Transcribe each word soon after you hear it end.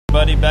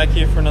Buddy, back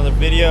here for another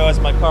video as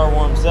my car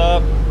warms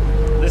up.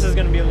 This is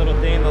gonna be a little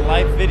day in the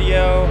life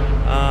video.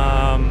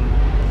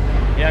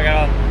 Yeah, I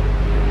got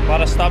a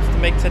lot of stops to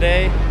make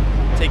today.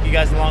 Take you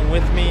guys along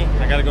with me.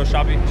 I gotta go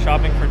shopping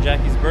for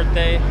Jackie's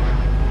birthday.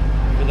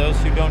 For those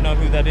who don't know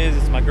who that is,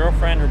 it's my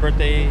girlfriend. Her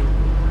birthday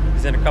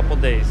is in a couple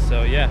days,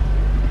 so yeah,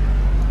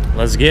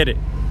 let's get it.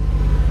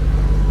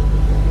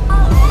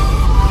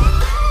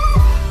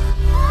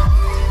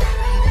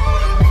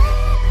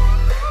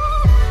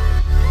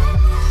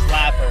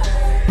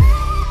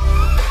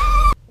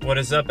 What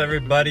is up,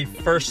 everybody?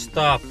 First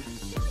stop,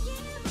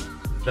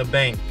 the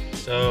bank.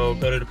 So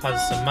go to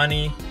deposit some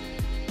money,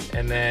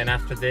 and then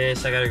after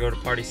this I gotta go to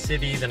Party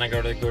City, then I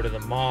gotta go to the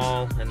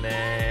mall, and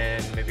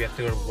then maybe I have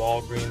to go to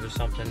Walgreens or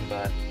something.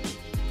 But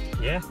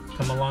yeah,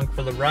 come along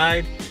for the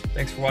ride.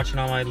 Thanks for watching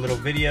all my little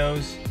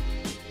videos.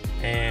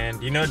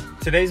 And you know,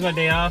 today's my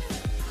day off.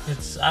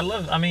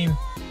 I mean,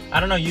 I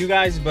don't know you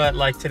guys, but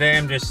like today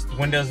I'm just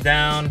windows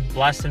down,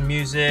 blasting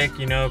music,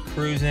 you know,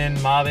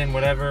 cruising, mobbing,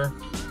 whatever.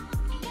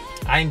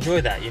 I enjoy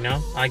that, you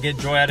know? I get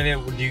joy out of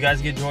it. Do you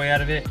guys get joy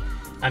out of it?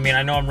 I mean,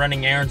 I know I'm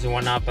running errands and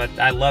whatnot, but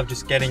I love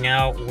just getting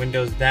out,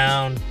 windows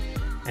down,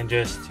 and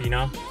just, you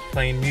know,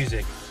 playing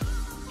music.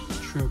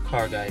 True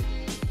car guy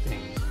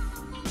things.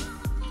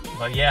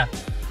 But yeah,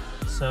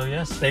 so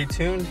yeah, stay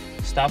tuned.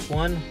 Stop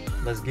one,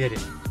 let's get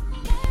it.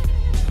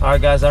 All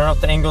right, guys, I don't know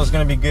if the angle is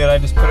gonna be good. I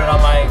just put it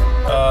on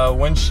my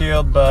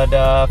windshield, but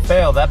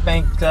failed. That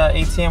bank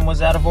ATM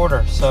was out of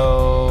order.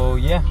 So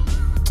yeah,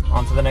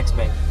 on to the next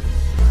bank.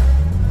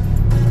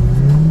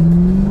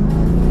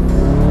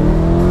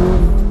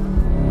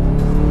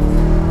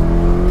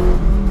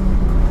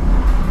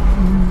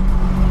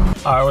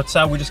 All right, what's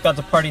up? We just got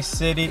to Party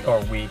City,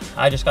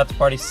 I just got to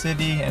Party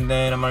City, and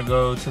then I'm gonna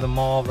go to the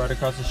mall right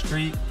across the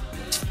street.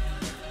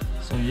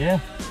 So yeah,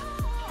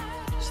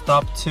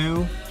 stop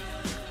 2,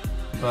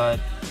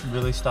 but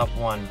really stop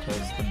 1 because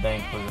the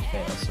bank was a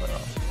fail, so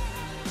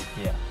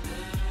yeah.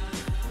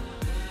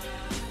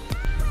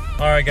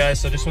 All right, guys,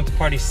 so just went to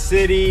Party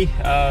City.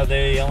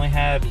 They only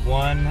had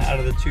 1 out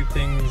of the 2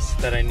 things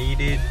that I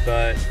needed,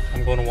 but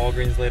I'm going to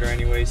Walgreens later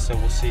anyway, so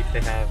we'll see if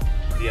they have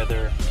the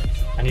other.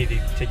 I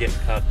needed to get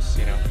cups,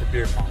 you know, for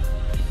beer pong.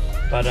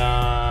 But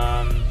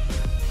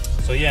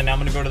so yeah, now I'm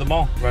gonna go to the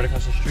mall right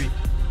across the street.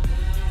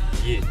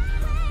 Yeah.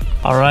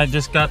 All right,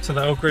 just got to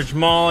the Oak Ridge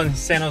Mall in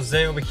San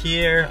Jose over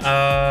here.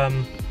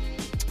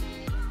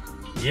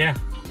 Yeah,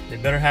 they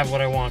better have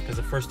what I want because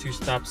the first 2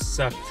 stops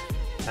sucked.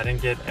 I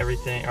didn't get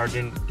everything, or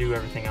didn't do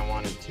everything I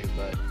wanted to,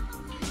 but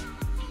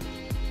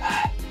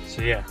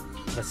so yeah,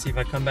 let's see if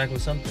I come back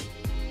with something.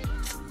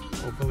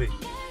 Hopefully.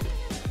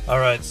 All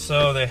right,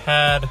 so they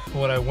had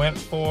what I went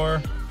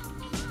for.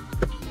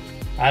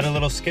 I had a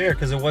little scare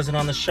because it wasn't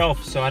on the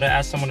shelf, so I had to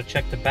ask someone to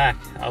check the back.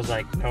 I was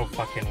like, no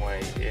fucking way.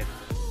 If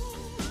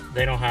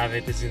they don't have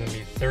it, this is gonna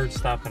be 3rd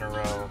stop in a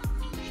row.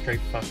 Straight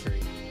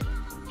fuckery.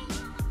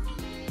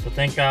 So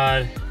thank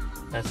God,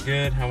 that's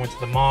good. I went to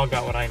the mall,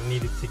 got what I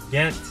needed to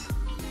get.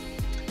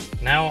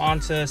 Now on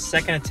to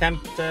 2nd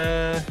attempt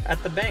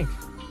at the bank.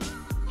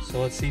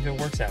 So let's see if it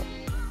works out.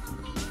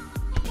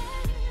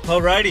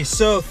 Alrighty,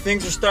 so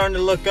things are starting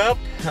to look up.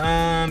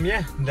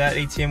 Yeah, that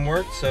ATM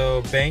worked,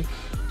 so bank,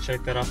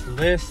 check that off the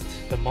list.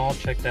 The mall,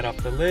 check that off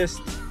the list.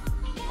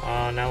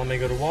 Now let me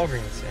go to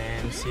Walgreens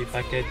and see if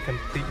I could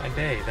complete my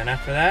day. Then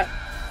after that,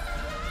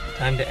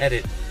 time to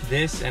edit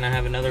this, and I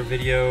have another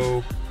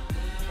video.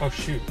 Oh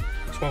shoot,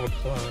 12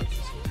 o'clock.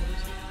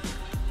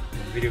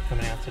 Video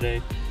coming out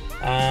today.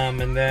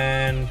 And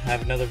then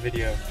have another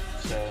video,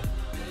 so.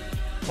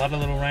 A lot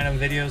of little random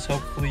videos.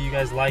 Hopefully you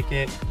guys like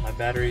it. My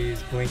battery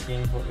is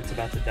blinking. It's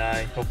about to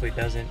die. Hopefully it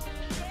doesn't.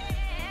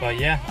 But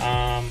yeah,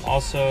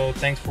 also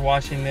thanks for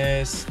watching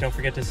this. Don't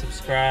forget to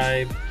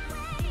subscribe.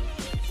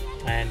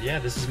 And yeah,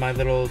 this is my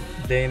little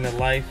day in the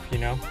life, you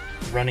know,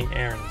 running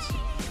errands.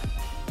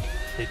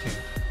 Stay tuned.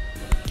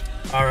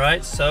 All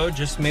right, so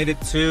just made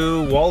it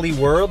to Wally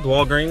World,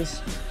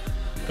 Walgreens.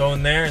 Go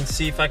in there and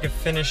see if I can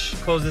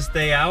close this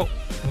day out.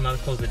 Well, not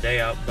close the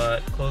day out,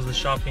 but close the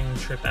shopping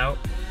trip out.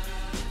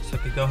 So I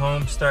could go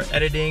home, start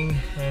editing,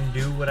 and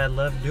do what I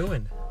love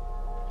doing.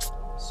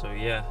 So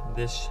yeah,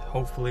 this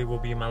hopefully will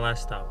be my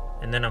last stop.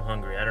 And then I'm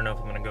hungry. I don't know if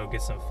I'm gonna go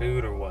get some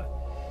food or what.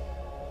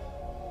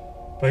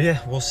 But yeah,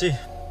 we'll see.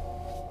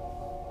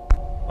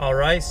 All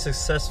right,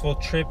 successful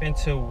trip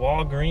into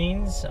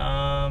Walgreens.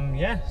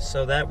 Yeah,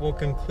 so that will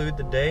conclude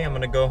the day. I'm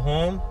gonna go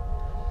home,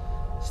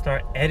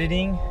 start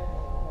editing,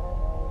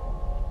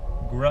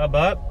 grub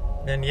up,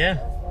 and yeah.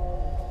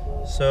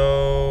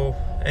 So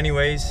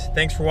anyways,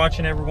 thanks for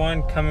watching,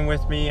 everyone, coming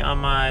with me on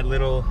my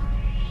little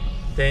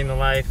day in the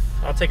life.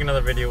 I'll take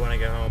another video when I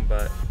get home,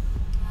 but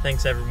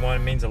thanks everyone,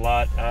 it means a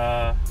lot.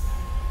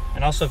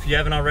 And also, if you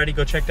haven't already,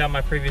 go check out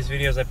my previous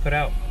videos I put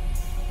out.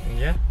 And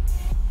yeah,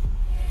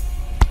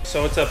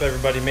 so what's up,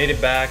 everybody? Made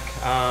it back.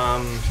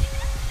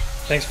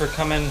 Thanks for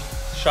coming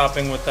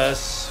shopping with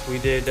us. We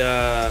did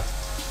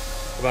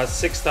about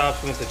 6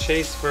 stops. We went to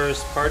Chase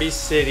first, Party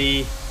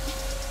City,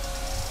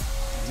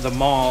 the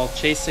mall,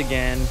 Chase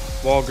again,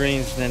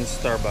 Walgreens, then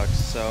Starbucks.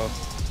 So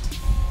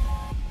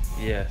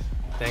yeah,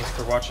 thanks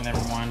for watching,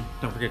 everyone.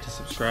 Don't forget to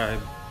subscribe,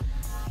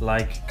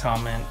 like,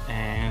 comment,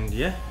 and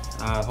yeah,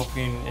 hope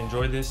you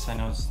enjoyed this. I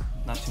know it's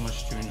not too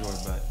much to enjoy,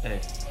 but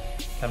hey,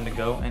 time to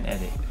go and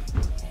edit.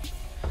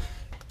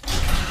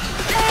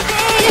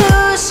 Maybe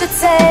you should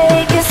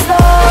take it.